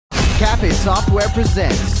Café Software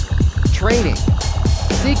presents training,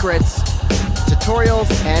 secrets, tutorials,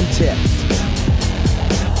 and tips.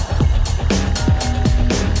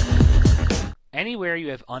 Anywhere you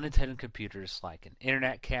have unattended computers like an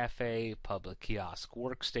internet cafe, public kiosk,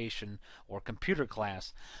 workstation, or computer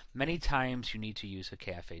class, many times you need to use a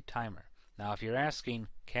cafe timer. Now if you're asking,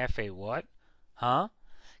 cafe what? Huh?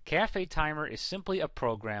 Cafe timer is simply a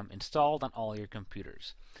program installed on all your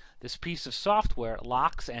computers. This piece of software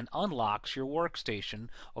locks and unlocks your workstation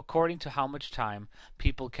according to how much time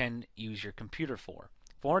people can use your computer for.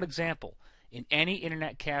 For an example, in any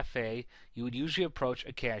internet cafe, you would usually approach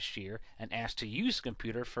a cashier and ask to use the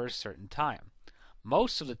computer for a certain time.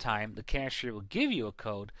 Most of the time, the cashier will give you a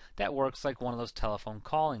code that works like one of those telephone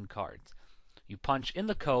calling cards. You punch in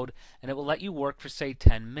the code and it will let you work for say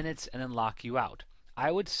 10 minutes and then lock you out. I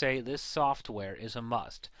would say this software is a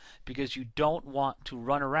must because you don't want to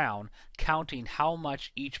run around counting how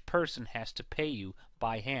much each person has to pay you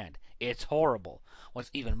by hand. It's horrible. What's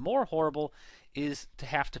even more horrible is to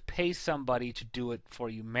have to pay somebody to do it for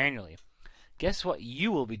you manually. Guess what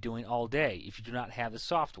you will be doing all day if you do not have the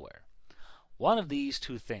software? One of these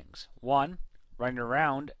two things. One, running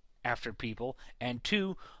around after people, and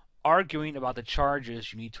two, arguing about the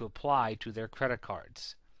charges you need to apply to their credit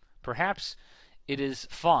cards. Perhaps it is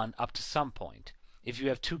fun up to some point. If you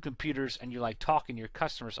have 2 computers and you like talking to your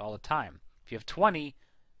customers all the time. If you have 20,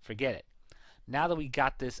 forget it. Now that we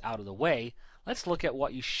got this out of the way, let's look at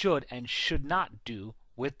what you should and should not do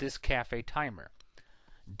with this cafe timer.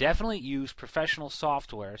 Definitely use professional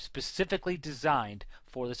software specifically designed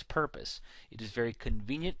for this purpose. It is very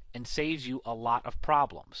convenient and saves you a lot of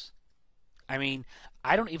problems. I mean,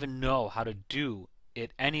 I don't even know how to do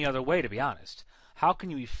it any other way, to be honest. How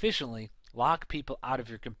can you efficiently lock people out of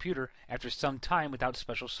your computer after some time without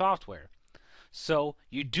special software? So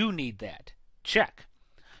you do need that. Check.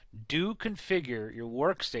 Do configure your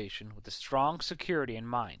workstation with a strong security in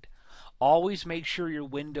mind. Always make sure your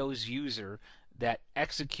Windows user that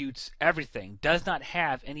executes everything does not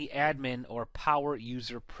have any admin or power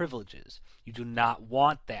user privileges. You do not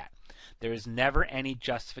want that. There is never any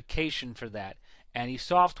justification for that. Any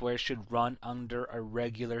software should run under a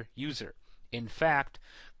regular user. In fact,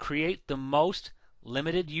 create the most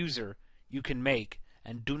limited user you can make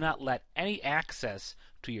and do not let any access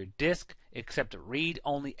to your disk except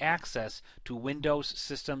read-only access to Windows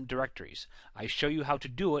system directories. I show you how to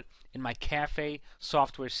do it in my Café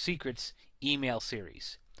Software Secrets email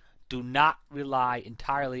series. Do not rely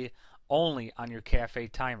entirely only on your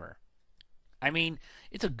Café timer. I mean,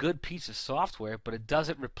 it's a good piece of software, but it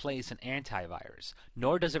doesn't replace an antivirus,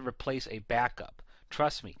 nor does it replace a backup.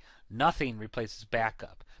 Trust me, nothing replaces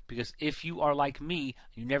backup, because if you are like me,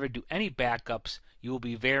 you never do any backups, you will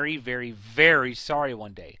be very, very, very sorry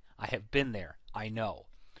one day. I have been there, I know.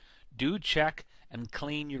 Do check and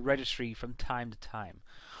clean your registry from time to time.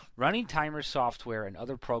 Running timer software and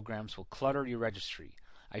other programs will clutter your registry.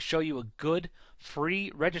 I show you a good free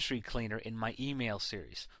registry cleaner in my email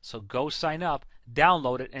series, so go sign up,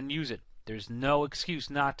 download it, and use it. There's no excuse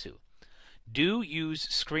not to. Do use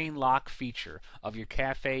screen lock feature of your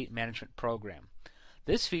Café management program.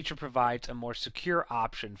 This feature provides a more secure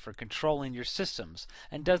option for controlling your systems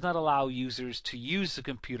and does not allow users to use the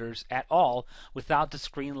computers at all without the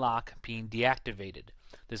screen lock being deactivated.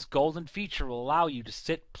 This golden feature will allow you to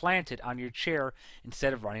sit planted on your chair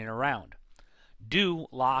instead of running around. Do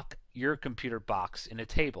lock your computer box in a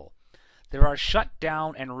table. There are shut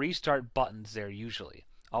down and restart buttons there usually.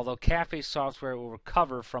 Although Café software will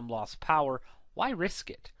recover from lost power, why risk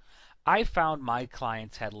it? I found my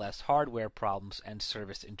clients had less hardware problems and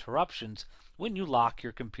service interruptions when you lock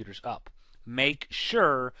your computers up. Make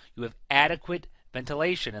sure you have adequate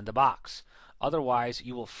ventilation in the box. Otherwise,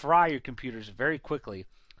 you will fry your computers very quickly,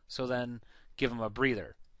 so then give them a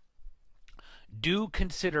breather. Do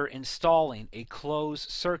consider installing a closed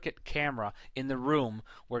circuit camera in the room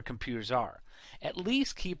where computers are. At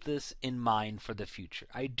least keep this in mind for the future.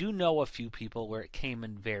 I do know a few people where it came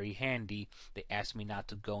in very handy. They asked me not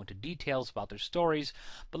to go into details about their stories,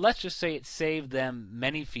 but let's just say it saved them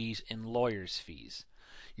many fees in lawyers' fees.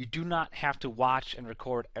 You do not have to watch and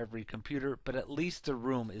record every computer, but at least the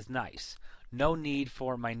room is nice. No need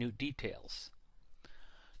for minute details.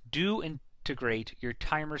 Do integrate your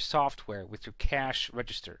timer software with your cash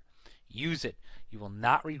register. Use it. You will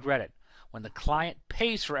not regret it. When the client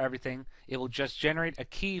pays for everything, it will just generate a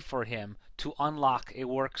key for him to unlock a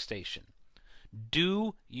workstation.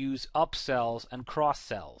 Do use upsells and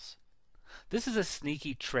cross-sells. This is a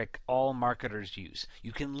sneaky trick all marketers use.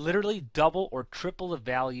 You can literally double or triple the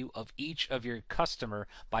value of each of your customer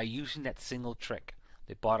by using that single trick.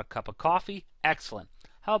 They bought a cup of coffee? Excellent.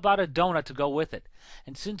 How about a donut to go with it?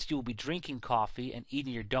 And since you will be drinking coffee and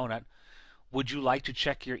eating your donut, would you like to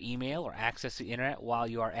check your email or access the internet while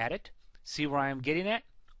you are at it? See where I am getting at?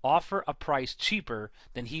 Offer a price cheaper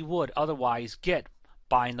than he would otherwise get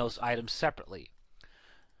buying those items separately.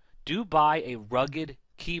 Do buy a rugged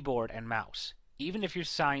keyboard and mouse. Even if your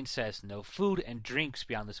sign says no food and drinks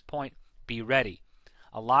beyond this point, be ready.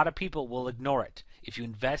 A lot of people will ignore it. If you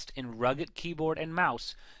invest in rugged keyboard and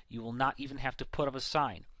mouse, you will not even have to put up a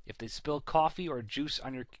sign. If they spill coffee or juice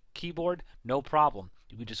on your keyboard, no problem.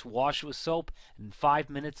 You can just wash it with soap, and in 5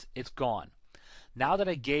 minutes, it's gone. Now that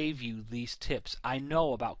I gave you these tips, I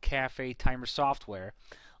know about Café Timer software.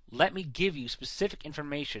 Let me give you specific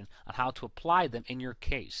information on how to apply them in your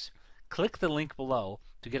case. Click the link below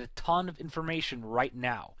to get a ton of information right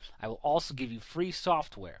now. I will also give you free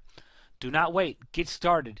software. Do not wait. Get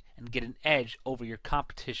started and get an edge over your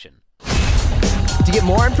competition. To get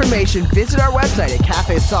more information, visit our website at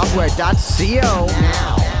cafesoftware.co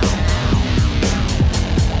now.